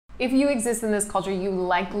If you exist in this culture, you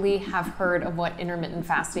likely have heard of what intermittent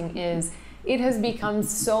fasting is. It has become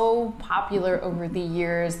so popular over the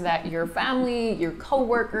years that your family, your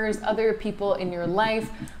coworkers, other people in your life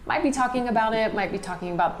might be talking about it, might be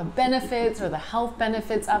talking about the benefits or the health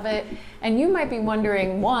benefits of it. And you might be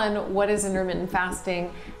wondering, one, what is intermittent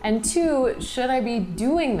fasting? And two, should I be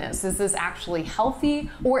doing this? Is this actually healthy?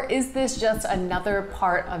 Or is this just another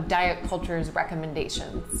part of diet culture's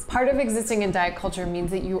recommendations? Part of existing in diet culture means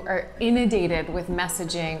that you are inundated with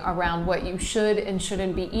messaging around what you should and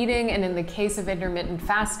shouldn't be eating. And in the case of intermittent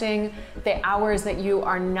fasting, the hours that you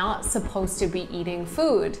are not supposed to be eating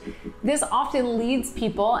food. This often leads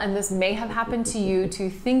people, and this may have happened to you, to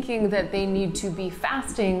thinking that they need to be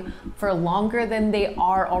fasting for longer than they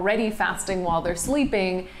are already fasting while they're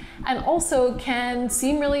sleeping, and also can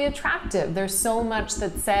seem really attractive. There's so much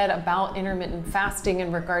that's said about intermittent fasting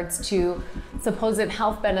in regards to supposed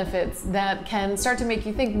health benefits that can start to make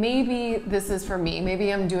you think maybe this is for me,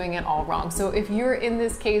 maybe I'm doing it all wrong. So if you're in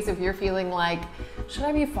this case, if you're feeling like, should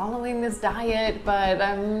I be following this diet, but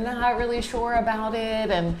I'm not really sure about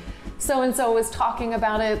it, and so is talking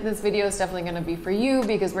about it, this video is definitely going to be for you,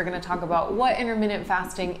 because we're going to talk about what intermittent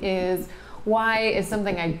fasting is, why it's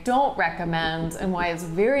something I don't recommend, and why it's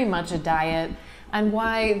very much a diet, and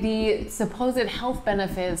why the supposed health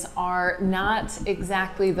benefits are not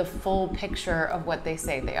exactly the full picture of what they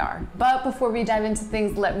say they are. But before we dive into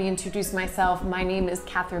things, let me introduce myself. My name is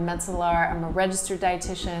Catherine Metzelar. I'm a registered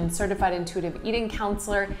dietitian, certified intuitive eating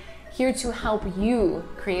counselor, here to help you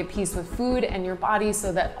create peace with food and your body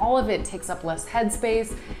so that all of it takes up less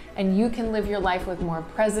headspace and you can live your life with more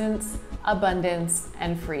presence, abundance,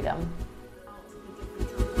 and freedom.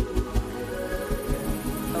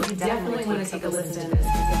 You definitely want to take a listen to this.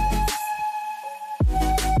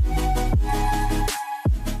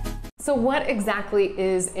 So what exactly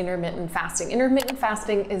is intermittent fasting? Intermittent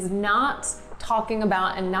fasting is not talking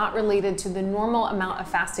about and not related to the normal amount of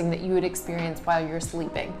fasting that you would experience while you're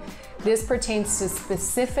sleeping. This pertains to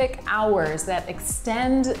specific hours that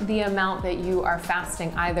extend the amount that you are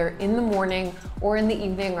fasting, either in the morning or in the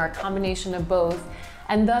evening, or a combination of both,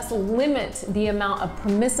 and thus limit the amount of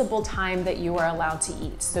permissible time that you are allowed to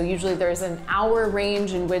eat. So usually there's an hour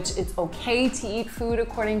range in which it's okay to eat food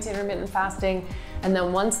according to intermittent fasting. And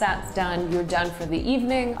then once that's done, you're done for the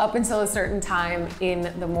evening up until a certain time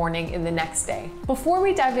in the morning in the next day. Before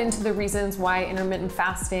we dive into the reasons why intermittent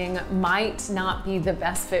fasting might not be the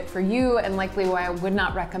best fit for you, and likely why I would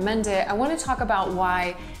not recommend it, I want to talk about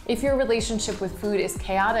why, if your relationship with food is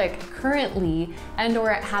chaotic currently, and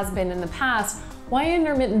or it has been in the past, why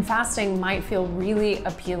intermittent fasting might feel really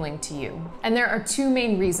appealing to you. And there are two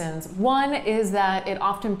main reasons. One is that it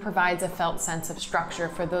often provides a felt sense of structure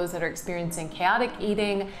for those that are experiencing chaotic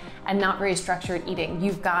eating and not very structured eating.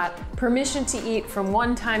 You've got permission to eat from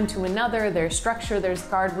one time to another, there's structure, there's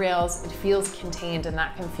guardrails, it feels contained, and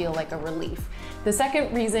that can feel like a relief. The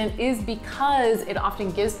second reason is because it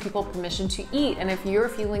often gives people permission to eat, and if you're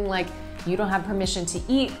feeling like you don't have permission to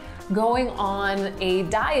eat, going on a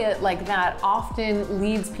diet like that often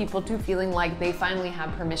leads people to feeling like they finally have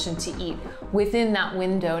permission to eat within that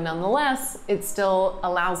window. Nonetheless, it still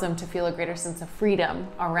allows them to feel a greater sense of freedom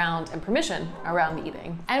around and permission around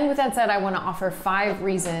eating. And with that said, I want to offer 5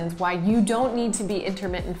 reasons why you don't need to be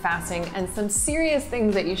intermittent fasting, and some serious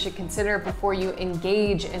things that you should consider before you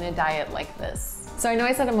engage in a diet like this. So I know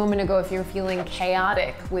I said a moment ago, if you're feeling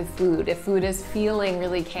chaotic with food, if food is feeling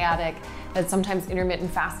really chaotic, that sometimes intermittent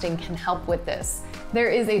fasting can help with this. There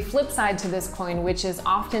is a flip side to this coin, which is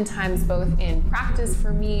oftentimes both in practice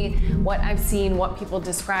for me, what I've seen, what people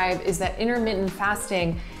describe, is that intermittent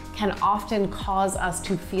fasting can often cause us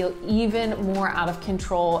to feel even more out of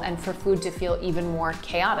control and for food to feel even more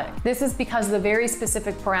chaotic. This is because the very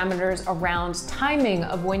specific parameters around timing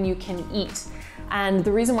of when you can eat. And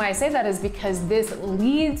the reason why I say that is because this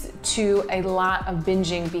leads to a lot of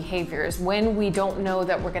binging behaviors. When we don't know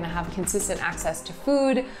that we're gonna have consistent access to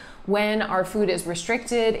food, when our food is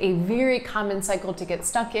restricted, a very common cycle to get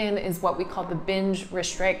stuck in is what we call the binge,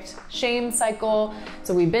 restrict, shame cycle.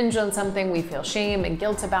 So we binge on something, we feel shame and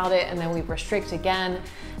guilt about it, and then we restrict again.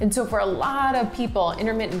 And so for a lot of people,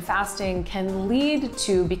 intermittent fasting can lead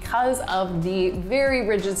to, because of the very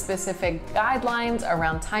rigid specific guidelines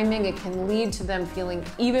around timing, it can lead to them feeling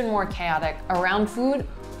even more chaotic around food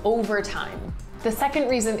over time. The second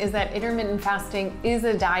reason is that intermittent fasting is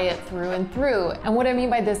a diet through and through. And what I mean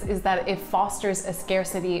by this is that it fosters a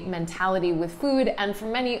scarcity mentality with food, and for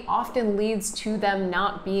many often leads to them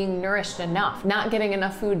not being nourished enough, not getting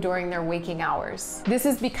enough food during their waking hours. This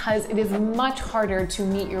is because it is much harder to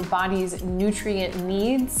meet your body's nutrient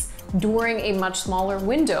needs during a much smaller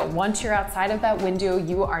window. Once you're outside of that window,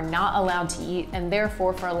 you are not allowed to eat, and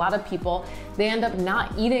therefore for a lot of people, they end up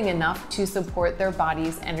not eating enough to support their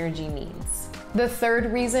body's energy needs. The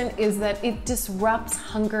third reason is that it disrupts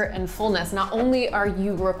hunger and fullness. Not only are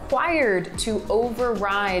you required to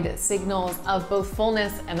override signals of both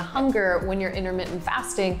fullness and hunger when you're intermittent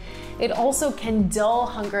fasting, it also can dull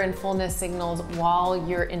hunger and fullness signals while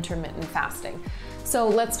you're intermittent fasting. So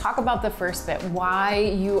let's talk about the first bit, why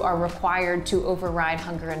you are required to override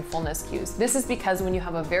hunger and fullness cues. This is because when you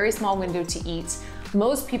have a very small window to eat,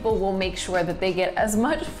 most people will make sure that they get as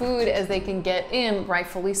much food as they can get in,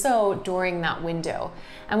 rightfully so, during that window.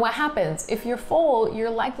 And what happens? If you're full, you're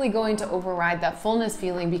likely going to override that fullness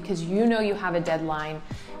feeling because you know you have a deadline.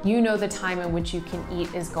 You know the time in which you can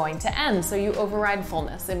eat is going to end, so you override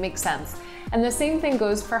fullness. It makes sense. And the same thing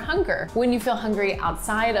goes for hunger. When you feel hungry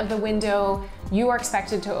outside of the window, you are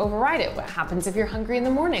expected to override it. What happens if you're hungry in the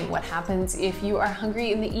morning? What happens if you are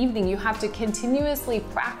hungry in the evening? You have to continuously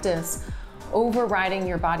practice overriding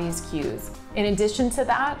your body's cues. In addition to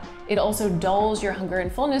that, it also dulls your hunger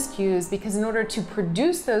and fullness cues because in order to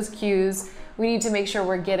produce those cues, we need to make sure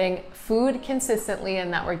we're getting food consistently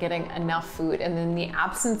and that we're getting enough food. And in the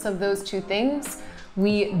absence of those two things,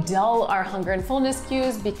 we dull our hunger and fullness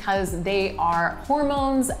cues because they are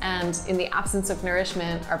hormones, and in the absence of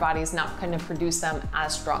nourishment, our body's not going to produce them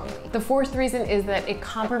as strongly. The fourth reason is that it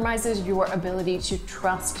compromises your ability to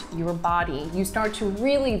trust your body. You start to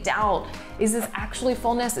really doubt, is this actually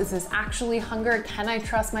fullness? Is this actually hunger? Can I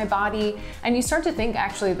trust my body? And you start to think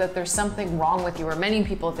actually that there's something wrong with you, or many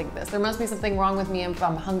people think this. There must be something wrong with me if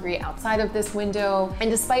I'm hungry outside of this window. And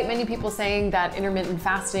despite many people saying that intermittent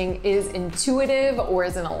fasting is intuitive or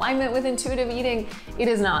is in alignment with intuitive eating, it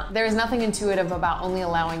is not. There is nothing intuitive about only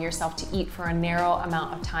allowing yourself to eat for a narrow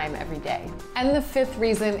amount of time every day. And the fifth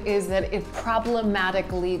reason is that it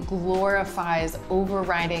problematically glorifies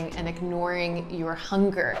overriding and ignoring your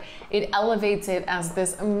hunger. It elevates it as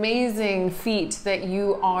this amazing feat that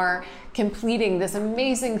you are completing, this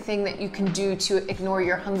amazing thing that you can do to ignore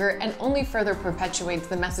your hunger, and only further perpetuates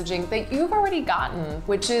the messaging that you've already gotten,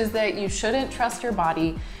 which is that you shouldn't trust your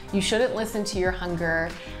body, you shouldn't listen to your hunger,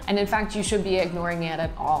 and in fact, you should be ignoring it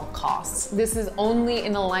at all costs. This is only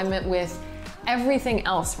in alignment with everything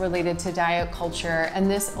else related to diet culture,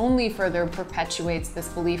 and this only further perpetuates this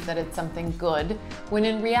belief that it's something good, when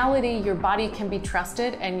in reality, your body can be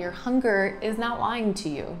trusted and your hunger is not lying to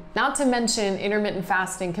you. Not to mention, intermittent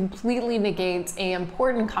fasting completely negates an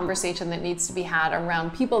important conversation that needs to be had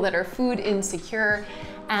around people that are food insecure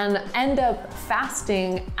and end up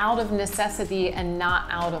fasting out of necessity and not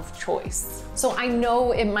out of choice. So I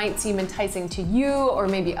know it might seem enticing to you or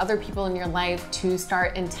maybe other people in your life to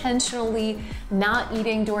start intentionally not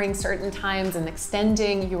eating during certain times and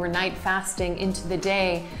extending your night fasting into the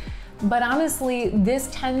day. But honestly, this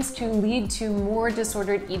tends to lead to more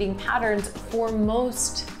disordered eating patterns for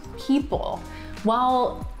most people.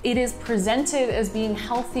 While it is presented as being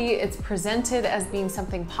healthy, it's presented as being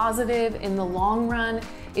something positive in the long run,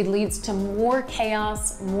 it leads to more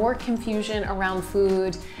chaos, more confusion around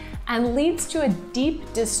food, and leads to a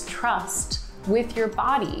deep distrust with your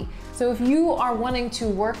body. So if you are wanting to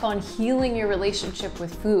work on healing your relationship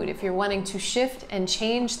with food, if you're wanting to shift and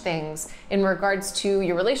change things in regards to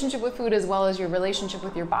your relationship with food as well as your relationship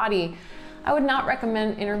with your body, I would not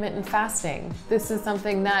recommend intermittent fasting. This is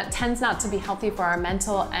something that tends not to be healthy for our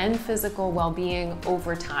mental and physical well-being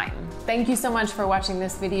over time. Thank you so much for watching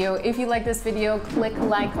this video. If you like this video, click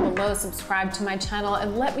like below, subscribe to my channel,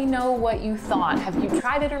 and let me know what you thought. Have you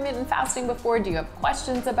tried intermittent fasting before? Do you have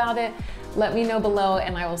questions about it? Let me know below,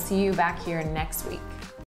 and I will see you back here next week.